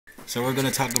So we're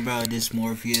gonna talk about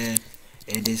dismorphia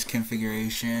and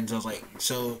disconfiguration. So I was like,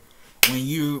 so when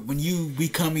you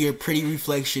become your pretty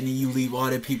reflection and you leave all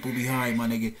the people behind, my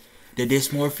nigga, the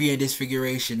dismorphia and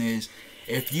disfiguration is,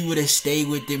 if you would have stayed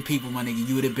with them people, my nigga,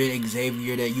 you would have been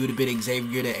Xavier. That you would have been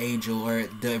Xavier the angel or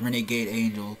the renegade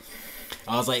angel.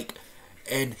 I was like,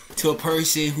 and to a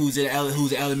person who's an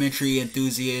elementary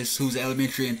enthusiast,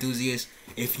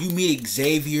 if you meet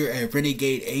Xavier, a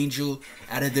renegade angel,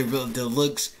 out of the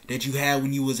looks that you had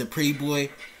when you was a pretty boy,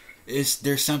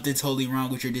 there's something totally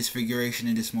wrong with your disfiguration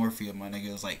and dysmorphia, my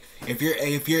nigga. It's like, if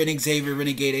you're an Xavier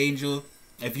renegade angel,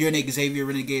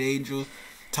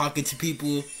 talking to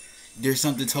people, there's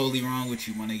something totally wrong with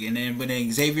you, my nigga. And then when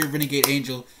an Xavier renegade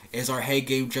angel is our hate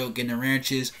game joke in the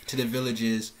ranches to the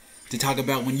villages, to talk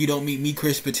about when you don't meet me,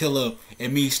 Chris Patillo,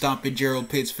 and me stomping Gerald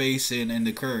Pitt's face in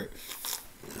the curb.